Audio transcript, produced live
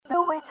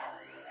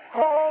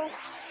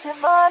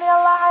What's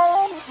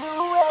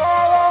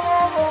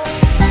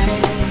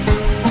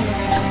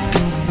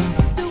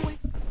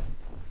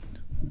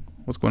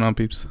going on,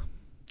 peeps?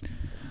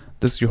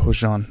 This is your host,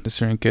 John, the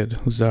Syrian kid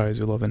whose diaries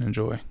you love and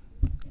enjoy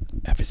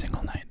every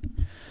single night.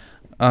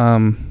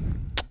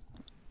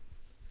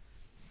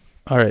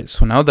 Alright,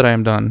 so now that I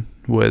am done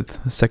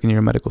with second year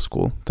of medical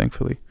school,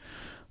 thankfully,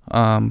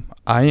 I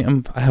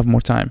have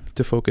more time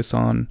to focus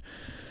on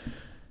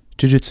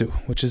jiu-jitsu,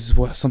 which is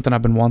something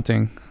I've been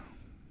wanting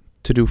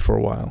to do for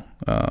a while.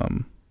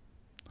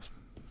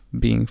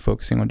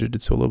 Focusing on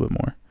jiu-jitsu a little bit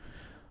more.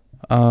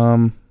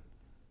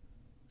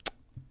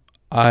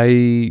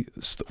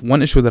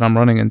 One issue that I'm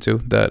running into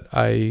that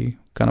I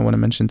kind of want to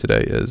mention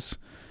today is,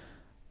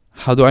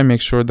 how do I make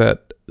sure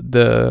that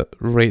the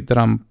rate that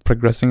I'm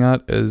progressing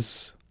at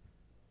is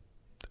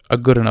a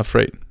good enough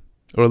rate?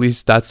 Or at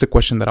least that's the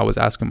question that I was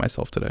asking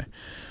myself today.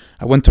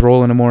 I went to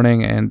roll in the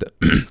morning and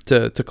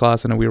to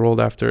class, and then we rolled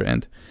after,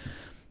 and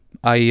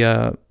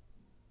I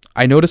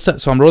noticed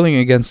that, so I'm rolling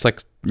against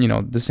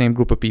the same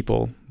group of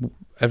people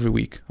every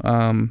week.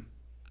 And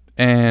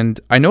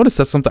I noticed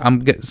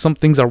that some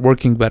things are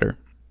working better,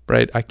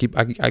 right? I get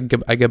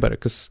better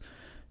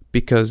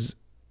because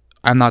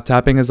I'm not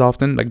tapping as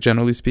often, like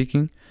generally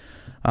speaking,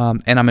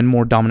 and I'm in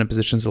more dominant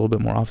positions a little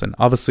bit more often.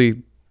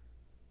 Obviously,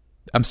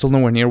 I'm still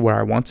nowhere near where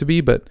I want to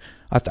be, but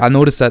I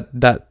noticed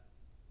that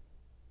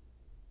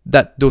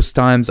those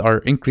times are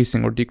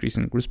increasing or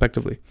decreasing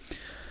respectively.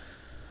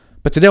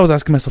 But today I was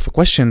asking myself a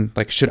question,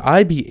 like, should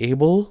I be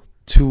able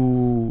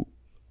to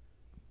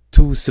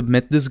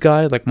submit this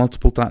guy like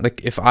multiple times?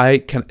 Like, if I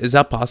can, is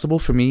that possible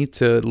for me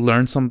to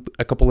learn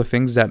a couple of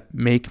things that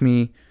make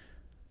me,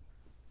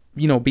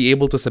 be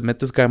able to submit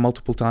this guy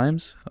multiple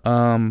times,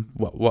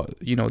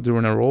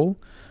 during a roll,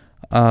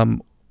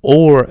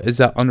 or is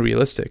that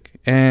unrealistic?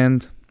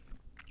 And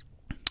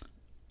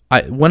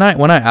when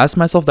I asked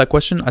myself that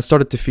question, I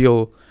started to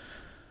feel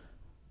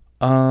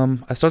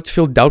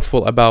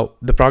doubtful about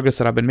the progress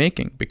that I've been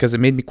making, because it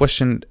made me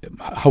question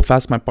how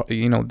fast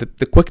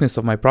the quickness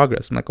of my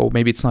progress. I'm like, oh,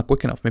 maybe it's not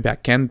quick enough. Maybe I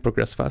can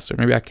progress faster.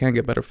 Maybe I can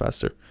get better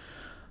faster.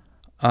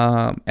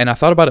 And I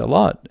thought about it a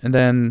lot. And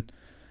then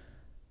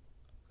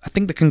I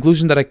think the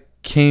conclusion that I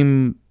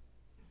came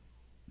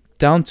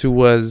down to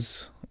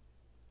was,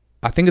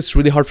 I think it's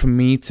really hard for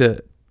me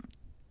to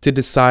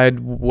decide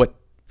what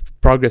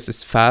progress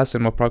is fast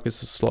and what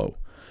progress is slow.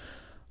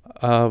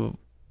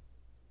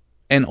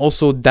 And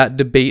also that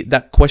debate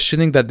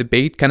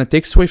kind of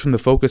takes away from the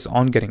focus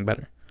on getting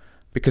better,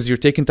 because you're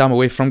taking time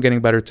away from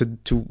getting better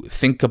to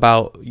think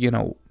about,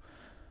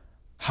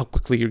 how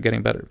quickly you're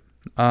getting better.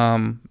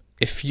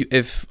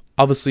 If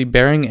obviously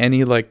bearing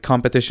any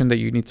competition that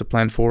you need to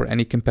plan for,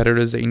 any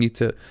competitors that you need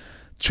to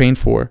train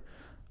for,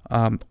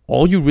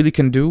 all you really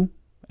can do,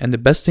 and the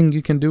best thing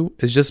you can do,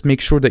 is just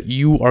make sure that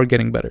you are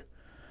getting better.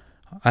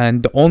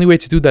 And the only way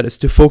to do that is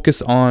to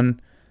focus on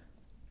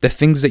the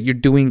things that you're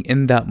doing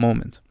in that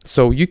moment.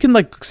 So you can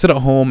sit at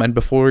home, and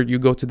before you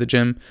go to the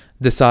gym,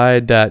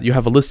 decide that you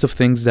have a list of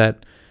things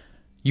that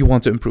you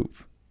want to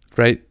improve,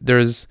 right?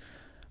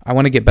 I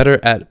want to get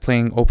better at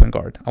playing open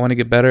guard. I want to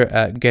get better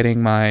at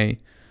getting my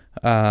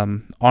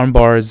arm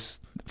bars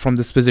from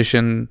this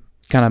position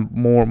kind of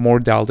more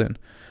dialed in.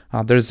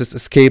 There's this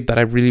escape that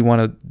I really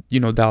want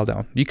to, dial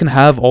down. You can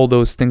have all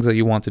those things that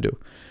you want to do.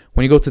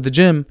 When you go to the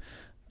gym,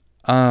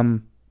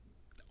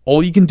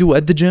 all you can do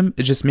at the gym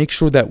is just make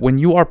sure that when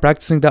you are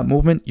practicing that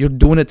movement, you're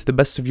doing it to the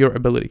best of your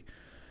ability.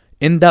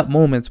 In that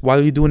moment,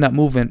 while you're doing that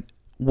movement,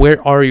 where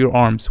are your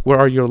arms? Where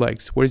are your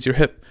legs? Where's your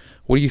hip?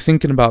 What are you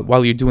thinking about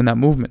while you're doing that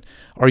movement?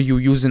 Are you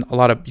using a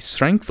lot of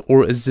strength,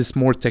 or is this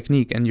more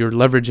technique and you're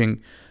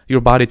leveraging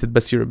your body to the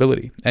best of your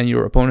ability and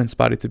your opponent's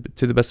body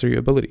to the best of your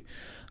ability?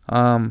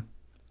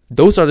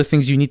 Those are the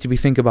things you need to be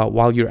thinking about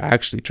while you're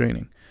actually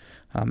training.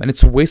 And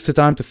it's a waste of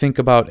time to think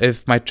about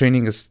if my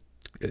training is,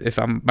 if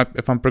I'm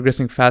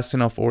progressing fast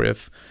enough, or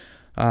if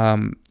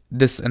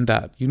this and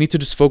that. You need to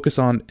just focus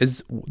on,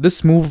 is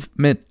this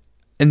movement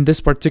in this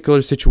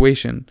particular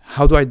situation,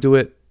 how do I do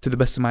it to the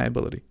best of my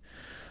ability?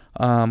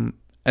 And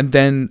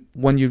then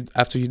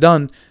after you're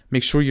done,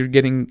 make sure you're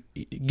giving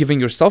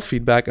yourself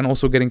feedback, and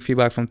also getting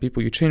feedback from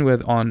people you train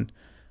with on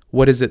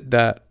what is it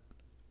that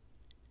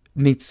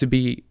needs to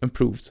be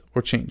improved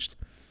or changed.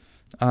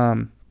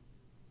 And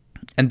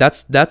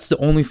that's the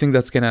only thing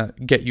that's gonna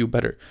get you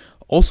better.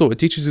 Also, it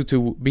teaches you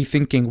to be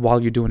thinking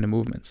while you're doing the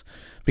movements,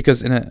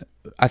 because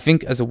I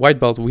think as a white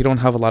belt, we don't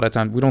have a lot of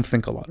time. We don't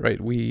think a lot, right?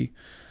 We're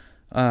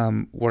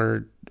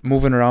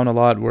moving around a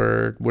lot.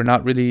 We're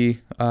not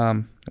really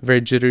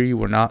very jittery.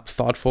 We're not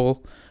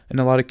thoughtful in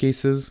a lot of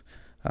cases.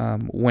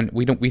 When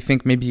we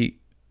think maybe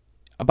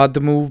about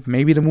the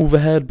move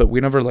ahead, but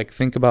we never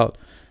think about,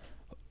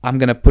 I'm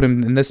gonna put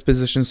him in this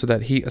position so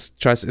that he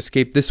tries to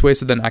escape this way,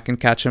 so then I can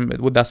catch him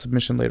with that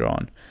submission later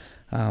on.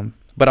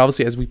 But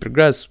obviously, as we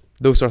progress,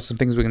 those are some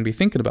things we're going to be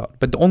thinking about.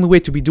 But the only way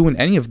to be doing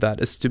any of that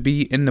is to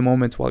be in the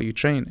moment while you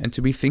train, and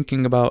to be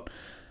thinking about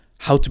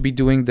how to be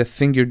doing the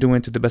thing you're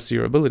doing to the best of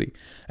your ability.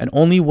 And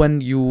only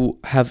when you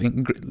have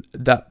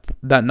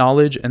that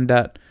knowledge and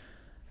that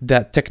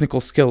that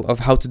technical skill of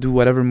how to do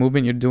whatever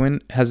movement you're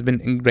doing has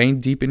been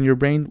ingrained deep in your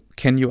brain,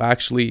 can you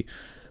actually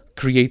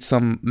create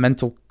some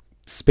mental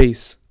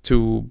space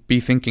to be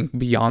thinking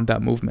beyond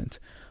that movement?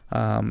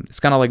 It's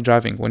kind of like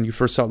driving. When you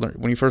first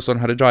learn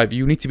how to drive,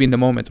 you need to be in the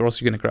moment, or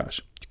else you're gonna crash.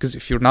 Because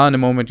if you're not in the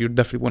moment, you're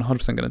definitely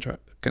 100%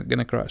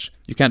 gonna crash.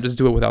 You can't just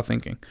do it without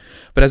thinking.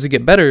 But as you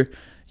get better,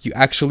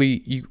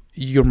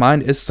 your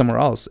mind is somewhere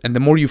else, and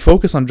the more you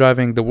focus on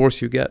driving, the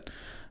worse you get.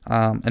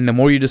 And the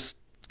more you just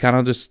kind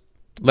of just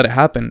let it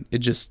happen, it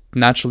just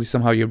naturally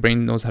somehow your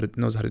brain knows how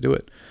to do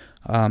it.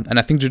 And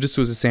I think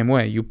jiu-jitsu is the same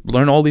way. You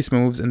learn all these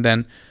moves, and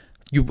then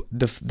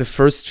the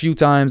first few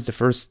times,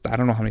 I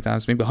don't know how many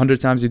times, maybe 100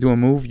 times you do a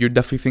move, you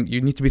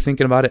need to be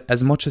thinking about it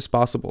as much as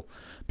possible,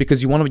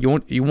 because you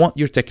want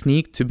your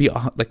technique to be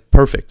like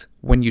perfect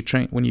when you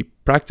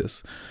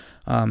practice,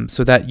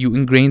 so that you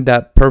ingrain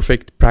that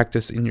perfect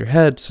practice in your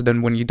head. So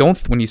then when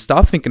you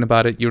stop thinking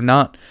about it, you're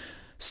not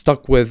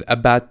stuck with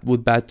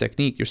bad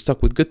technique. You're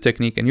stuck with good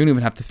technique, and you don't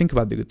even have to think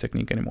about the good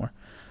technique anymore.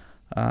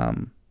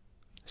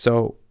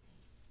 So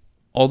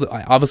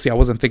obviously I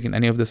wasn't thinking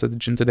any of this at the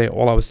gym today.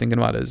 All I was thinking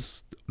about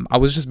is I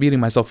was just beating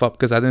myself up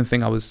because I didn't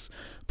think I was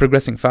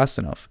progressing fast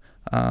enough.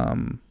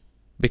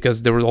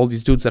 Because there were all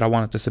these dudes that I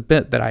wanted to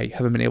submit that I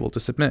haven't been able to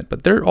submit,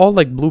 but they're all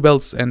like blue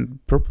belts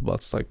and purple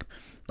belts. Like,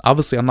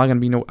 obviously I'm not going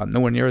to be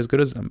nowhere near as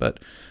good as them, but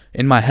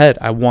in my head,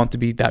 I want to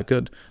be that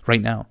good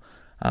right now,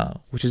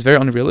 which is very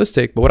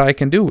unrealistic. But what I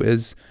can do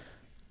is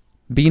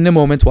be in the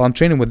moment while I'm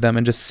training with them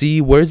and just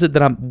see where is it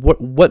that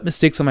what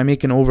mistakes am I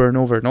making over and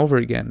over and over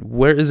again?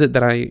 Where is it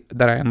that I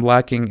am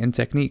lacking in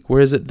technique?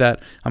 Where is it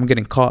that I'm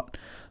getting caught?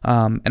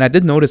 And I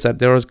did notice that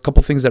there was a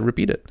couple things that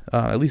repeated,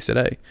 at least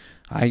today.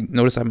 I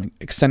noticed I'm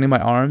extending my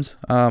arms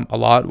a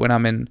lot when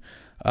I'm in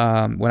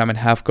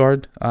half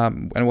guard,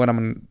 and when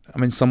I'm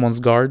in someone's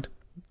guard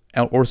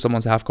or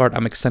someone's half guard.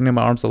 I'm extending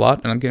my arms a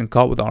lot, and I'm getting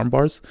caught with arm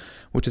bars,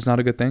 which is not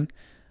a good thing.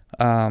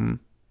 I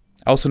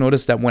also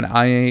noticed that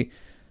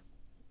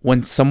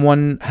when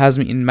someone has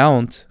me in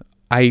mount,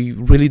 I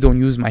really don't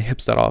use my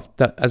hips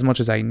that as much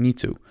as I need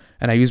to,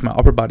 and I use my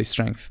upper body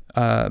strength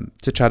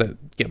to try to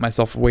get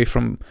myself away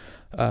from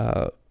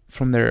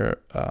their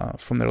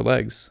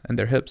legs and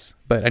their hips.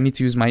 But I need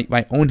to use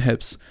my own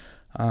hips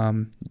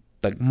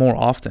like more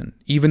often,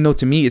 even though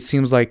to me it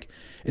seems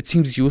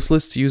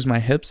useless to use my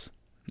hips.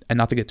 And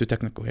not to get too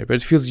technical here, but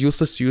it feels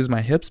useless to use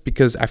my hips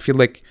because I feel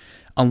like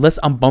unless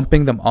I'm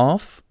bumping them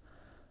off,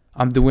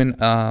 I'm doing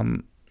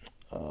what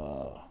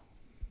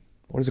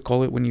does it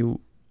call it when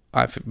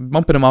I'm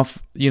bumping them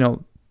off,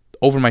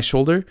 over my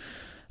shoulder.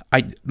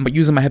 But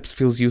using my hips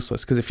feels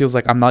useless because it feels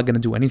like I'm not going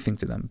to do anything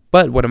to them.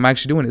 But what I'm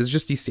actually doing is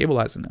just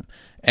destabilizing them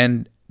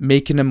and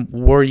making them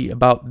worry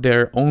about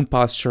their own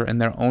posture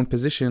and their own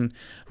position,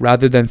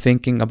 rather than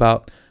thinking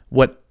about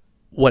what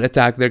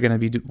attack they're going to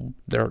be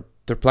they're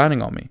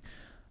planning on me.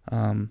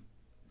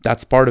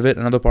 That's part of it.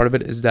 Another part of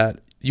it is that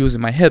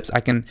using my hips, I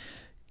can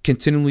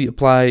continually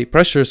apply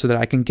pressure so that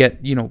I can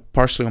get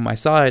partially on my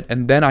side,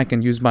 and then I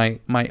can use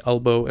my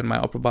elbow and my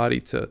upper body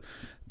to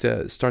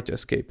start to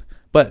escape.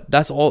 But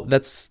that's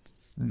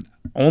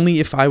only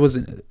if I was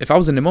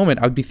in the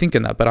moment, I'd be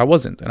thinking that, but I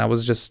wasn't, and I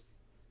was just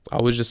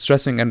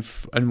stressing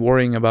and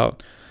worrying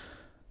about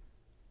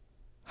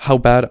how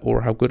bad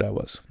or how good I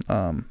was.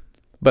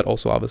 But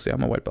also obviously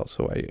I'm a white belt,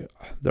 so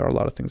there are a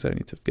lot of things that I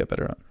need to get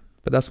better at.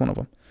 But that's one of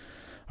them.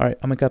 All right,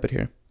 I'm gonna cap it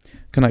here.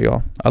 Good night,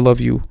 y'all. I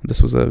love you.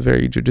 This was a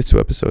very jiu-jitsu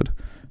episode,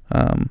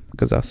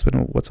 because that's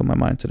been what's on my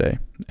mind today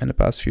and the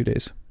past few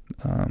days.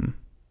 I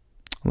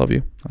love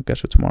you. I'll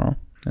catch you tomorrow,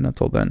 and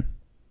until then,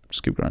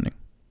 just keep grinding.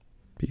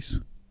 Peace.